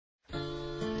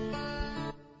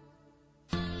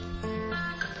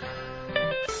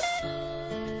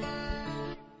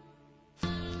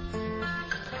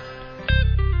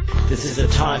This is a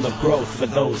time of growth for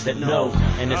those that know,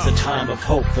 and it's a time of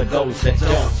hope for those that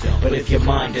don't. But if your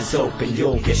mind is open,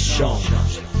 you'll get shown.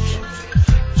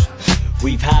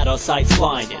 We've had our sights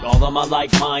blinded, all of my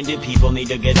like-minded people need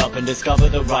to get up and discover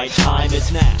the right time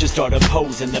is now. Just start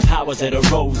opposing the powers that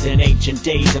arose in ancient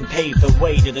days and pave the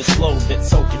way to the slow that's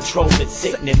so controlled it's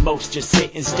sickening. Most just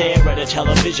sit and stare at a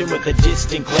television with a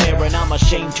distant glare, and I'm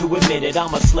ashamed to admit it,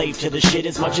 I'm a slave to the shit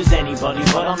as much as anybody,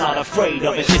 but I'm not afraid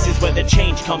of it. This is where the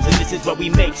change comes, and this is where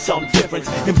we make some difference.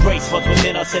 Embrace what's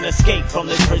within us and escape from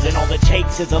this prison. All it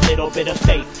takes is a little bit of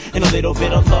faith and a little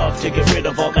bit of love to get rid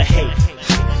of all the hate.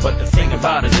 But the thing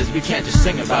about it is we can't just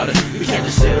sing about it. We can't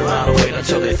just sit around and wait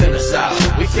until they thin us out.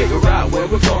 We figure out where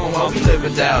we're going while we live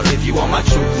in doubt. If you want my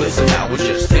truth, listen now, we'll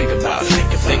just think about it.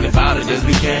 The thing about it is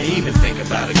we can't even think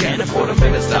about it. Can't afford a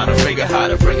minute's time to figure how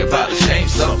to bring about a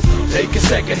change. So take a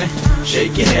second and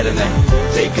shake your head and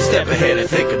then take a step ahead and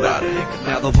think about it.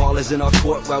 Now the ball is in our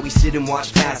court while we sit and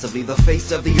watch passively. The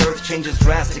face of the earth changes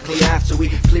drastically after we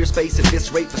clear space at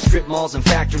this rate for strip malls and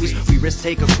factories. We risk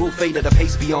take a cruel fate at a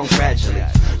pace beyond gradually.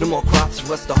 No more crops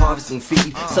for us to harvest and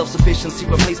feed. Self-sufficiency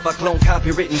replaced by clone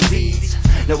copywritten seeds.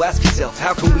 Now ask yourself,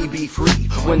 how can we be free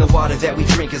when the water that we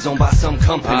drink is owned by some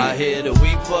company? I hear the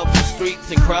weep up the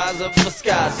streets and cries up the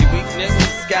sky. See weakness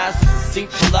disguised as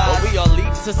deceitful lies. But we all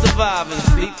leap to survive and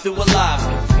sleep through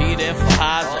aliveness. Be there for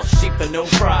highs or sheep and no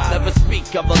pride. Never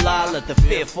speak of a lie, let the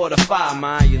fear fortify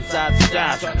my insides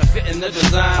die, trying to fit in the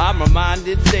design. I'm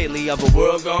reminded daily of a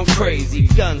world gone crazy.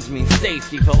 Guns mean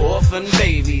safety for orphan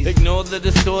babies. Ignore the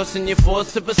distortion you're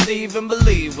forced to perceive and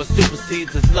believe. What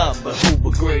supersedes is love, but who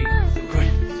agrees?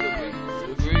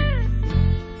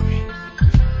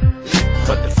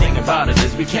 But the thing about it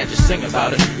is we can't just sing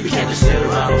about it. We can't just sit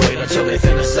around and wait until they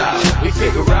thin us out. We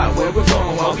figure out where we're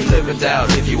going while we live in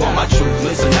doubt. If you want my truth,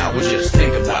 listen now, we'll just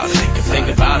think about it. The thing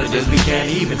about it is we can't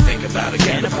even think about it.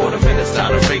 Can't afford a minute's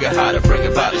time to figure how to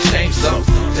bring about a change. So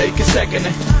take a second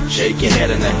and shake your head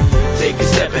and then take a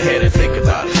step ahead and think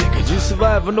about it. Could you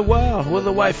survive in the wild with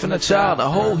a wife and a child? A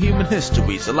whole human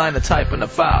history's a line of type in a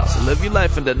file. So live your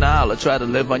life in denial or try to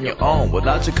live on your own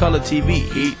without your color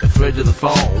TV, heat, the fridge or the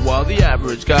phone. While the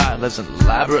average guy lives an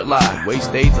elaborate lie,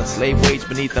 waste days on slave wage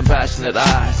beneath them passionate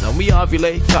eyes. And we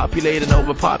ovulate, copulate, and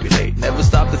overpopulate. Never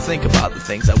stop to think about the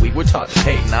things that we were taught to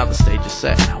hate. Now the stage is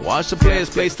set. Watch the players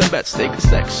place their bets, take a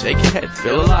sec, shake your head,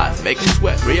 feel alive, make them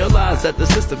sweat. Realize that the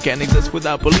system can't exist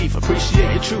without belief.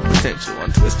 Appreciate your true potential,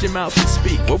 untwist your mouth and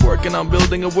speak. We're working on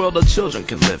building a world our children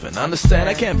can live in. Understand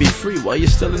I can't be free while you're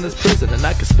still in this prison, and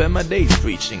I can spend my days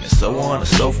preaching and so on and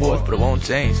so forth, but it won't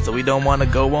change, so we don't want to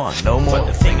go on no more. But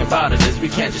the thing about it is we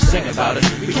can't just sing about it.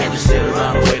 We can't just sit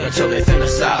around and wait until they thin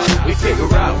us out. We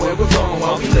figure out where we're going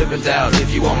while we live in doubt.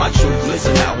 If you want my truth,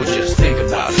 listen now, we'll just think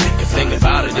about it. The thing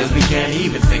about it is we can't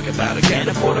even think about it. Can't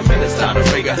afford a minute's time to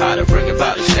figure how to bring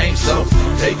about a change. So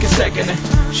take a second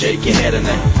and shake your head and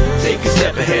then take a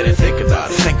step ahead and think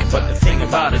about it. But the thing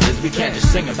about it is we can't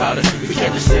just sing about it. We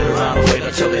can't just sit around and wait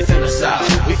until they thin us out.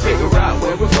 We figure out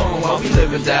where we're going while we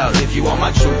live in doubt. If you want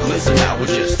my truth, listen now, we'll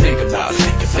just think about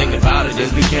it. The thing about it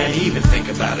is we can't even think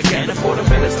about it. Can't afford a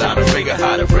minute's time to figure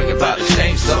how to bring about a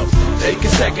change. So take a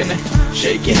second and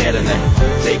shake your head and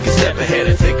then take a step ahead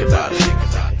and think about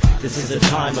it. This is a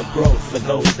time of growth for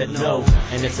those that know,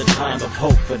 and it's a time of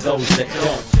hope for those that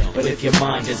don't. But if your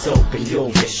mind is open,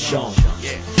 you'll get shown.